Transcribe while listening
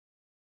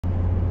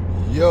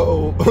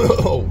Yo,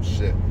 oh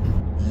shit.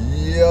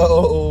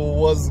 Yo,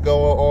 what's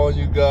going on,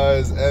 you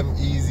guys?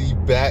 M-Easy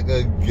back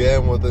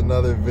again with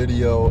another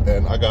video,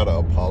 and I gotta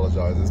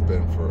apologize. It's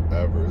been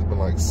forever. It's been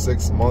like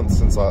 6 months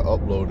since I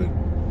uploaded,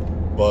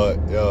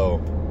 but yo,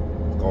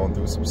 going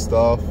through some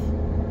stuff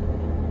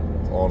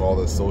on all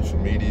this social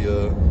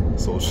media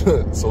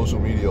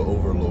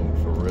overload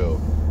for real.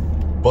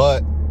 But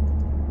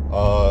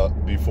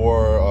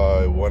before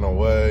I went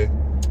away,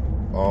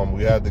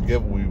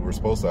 we were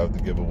supposed to have the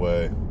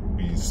giveaway.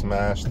 We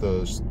smashed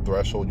the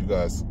threshold. You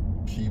guys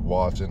keep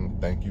watching.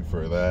 Thank you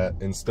for that.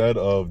 Instead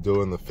of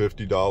doing the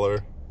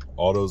 $50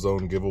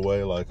 AutoZone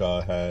giveaway like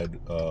I had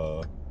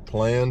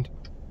planned,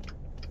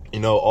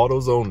 you know,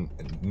 AutoZone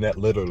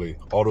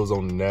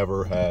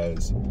never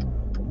has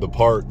the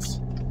parts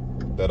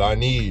that I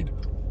need.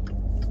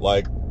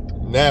 Like,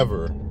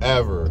 never,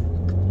 ever.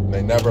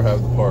 They never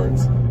have the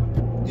parts.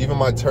 Even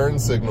my turn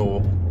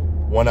signal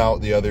went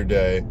out the other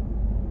day,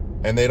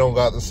 and they don't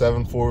got the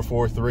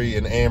 7443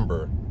 in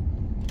amber.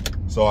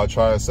 So I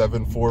try a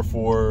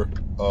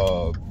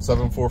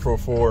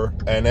 7444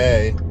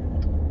 NA,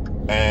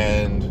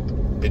 and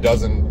it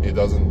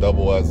doesn't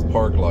double as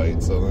park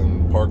light. So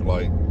then park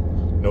light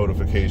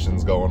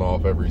notifications going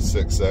off every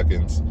 6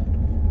 seconds.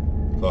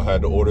 So I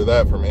had to order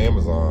that from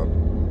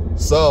Amazon.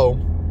 So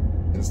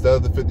instead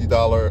of the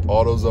 $50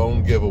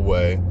 AutoZone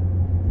giveaway,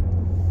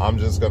 I'm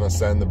just gonna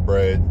send the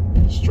bread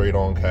straight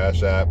on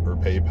Cash App or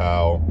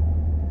PayPal.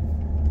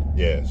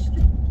 Yes,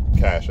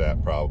 Cash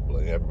App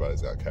probably.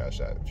 Everybody's got Cash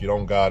App. If you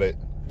don't got it,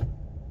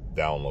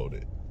 download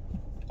it.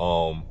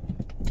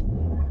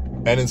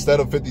 And instead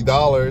of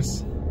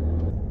 $50,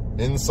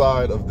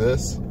 inside of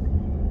this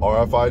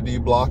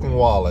RFID blocking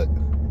wallet,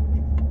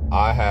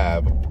 I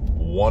have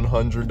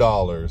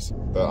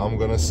 $100 that I'm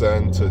gonna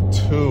send to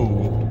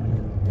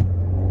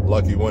 2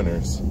 lucky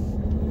winners.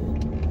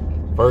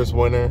 First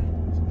winner,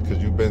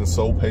 because you've been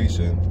so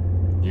patient,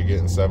 you're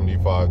getting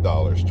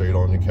 $75 straight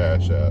on your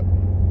Cash App.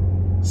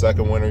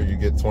 Second winner, you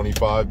get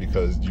 $25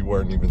 because you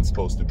weren't even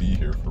supposed to be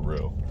here for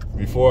real.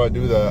 Before I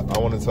do that, I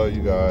want to tell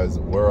you guys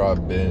where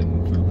I've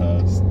been for the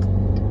past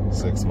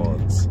 6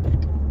 months.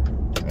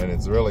 And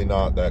it's really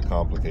not that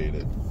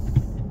complicated.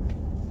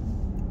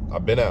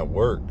 I've been at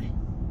work.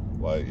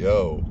 Like,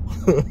 yo.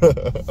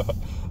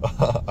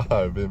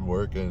 I've been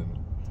working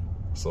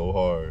so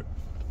hard.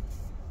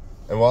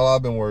 And while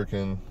I've been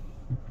working,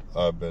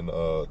 I've been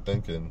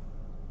thinking,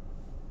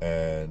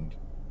 and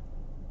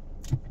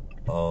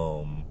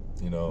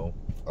you know,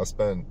 I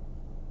spent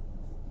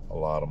a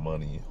lot of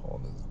money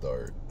on this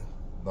dart.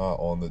 Not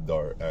on the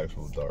dart,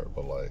 actual dart,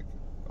 but like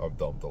I've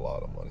dumped a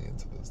lot of money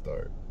into this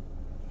dart.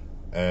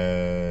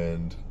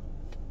 And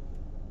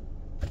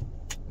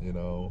you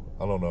know,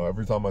 I don't know,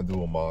 every time I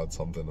do a mod,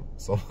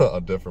 a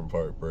different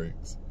part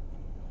breaks.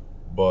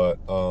 But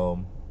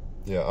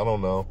yeah, I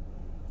don't know.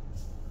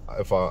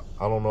 I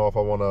don't know if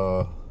I want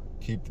to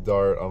keep the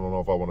dart. I don't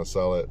know if I want to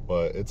sell it,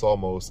 but it's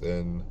almost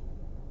in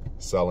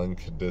selling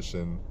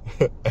condition.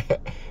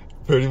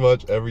 Pretty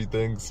much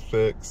everything's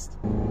fixed.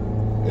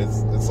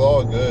 It's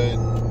all good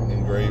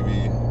and gravy.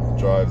 It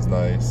drives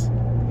nice,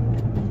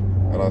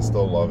 and I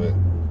still love it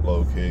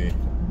low key.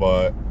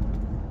 But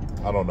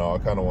I don't know. I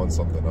kind of want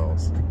something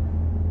else.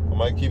 I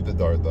might keep the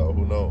dart though.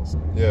 Who knows?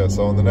 Yeah.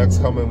 So in the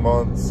next coming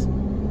months,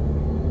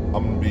 I'm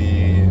gonna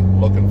be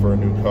looking for a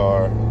new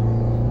car.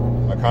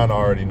 I kind of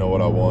already know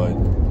what I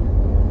want.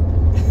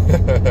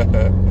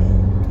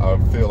 I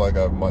feel like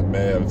I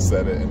may have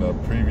said it in a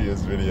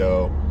previous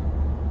video.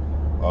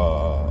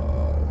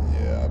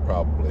 Yeah, I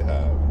probably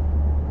have.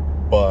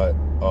 But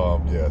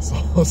yeah, so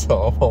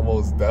I'm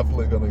almost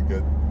definitely gonna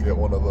get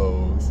one of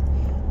those.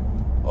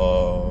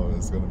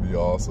 It's gonna be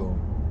awesome.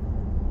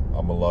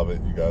 I'm gonna love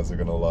it. You guys are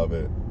gonna love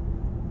it.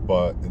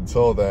 But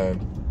until then,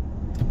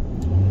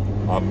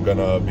 I'm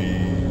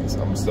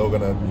still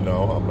gonna, you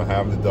know, I'm gonna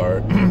have the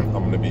dart. I'm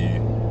gonna be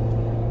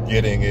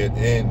getting it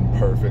in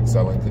perfect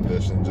selling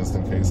condition just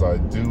in case I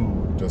do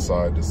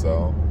decide to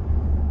sell.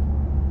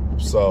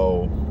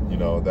 So, you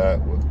know,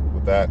 that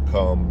with that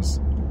comes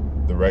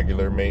the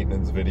regular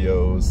maintenance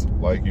videos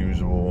like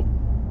usual.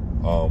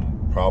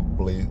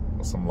 Probably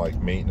some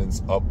like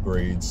maintenance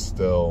upgrades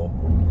still.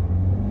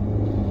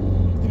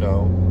 You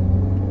know,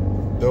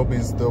 there'll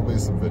be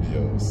some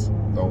videos.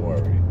 Don't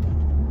worry.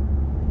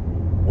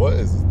 What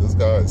is this?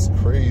 Guy is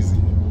crazy.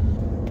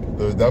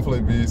 There'll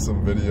definitely be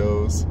some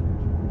videos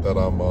that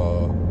I'm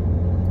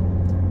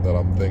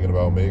thinking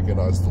about making.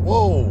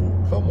 Whoa,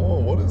 come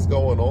on, what is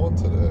going on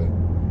today?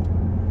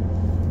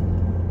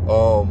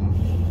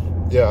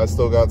 Yeah, I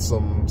still got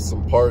some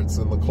parts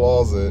in the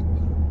closet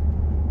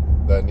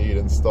that need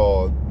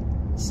installed,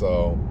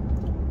 so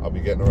I'll be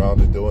getting around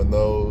to doing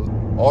those.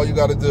 All you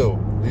gotta do,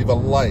 leave a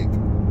like,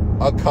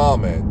 a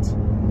comment,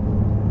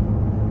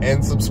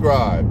 and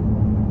subscribe.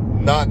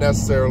 Not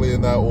necessarily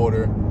in that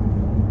order.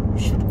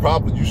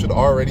 You should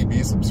already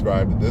be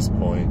subscribed at this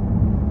point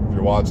if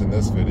you're watching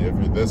this video, if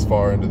you're this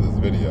far into this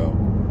video.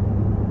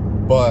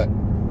 But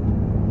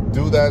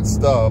do that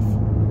stuff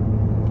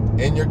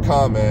in your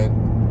comment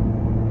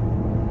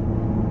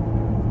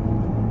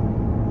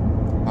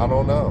I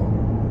don't know.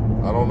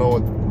 I don't know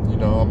what, you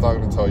know, I'm not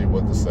going to tell you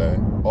what to say.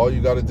 All you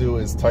got to do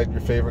is type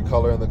your favorite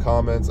color in the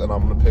comments, and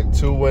I'm going to pick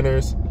 2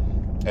 winners,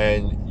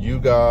 and you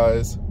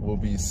guys will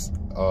be,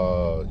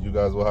 you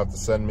guys will have to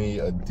send me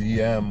a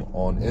DM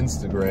on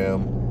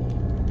Instagram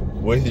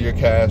with your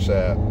Cash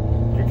App,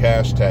 your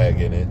cash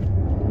tag in it,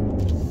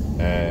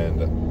 and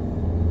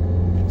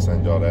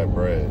send y'all that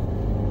bread.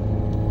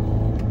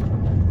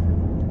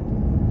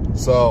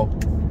 So,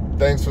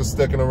 thanks for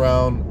sticking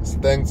around.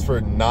 Thanks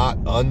for not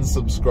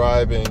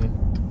unsubscribing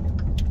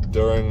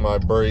during my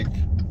break.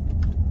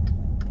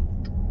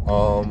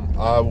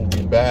 I will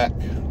be back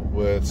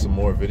with some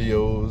more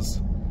videos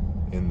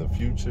in the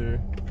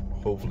future.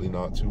 Hopefully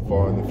not too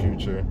far in the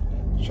future.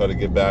 Try to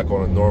get back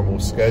on a normal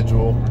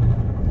schedule.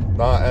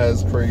 Not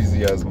as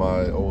crazy as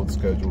my old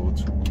schedule,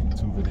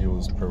 two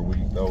videos per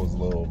week. That was a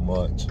little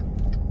much.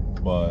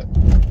 But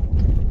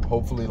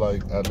hopefully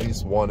like at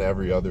least 1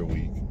 every other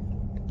week.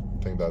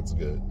 I think that's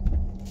good.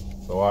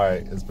 So, all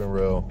right, it's been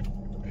real.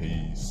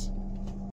 Peace.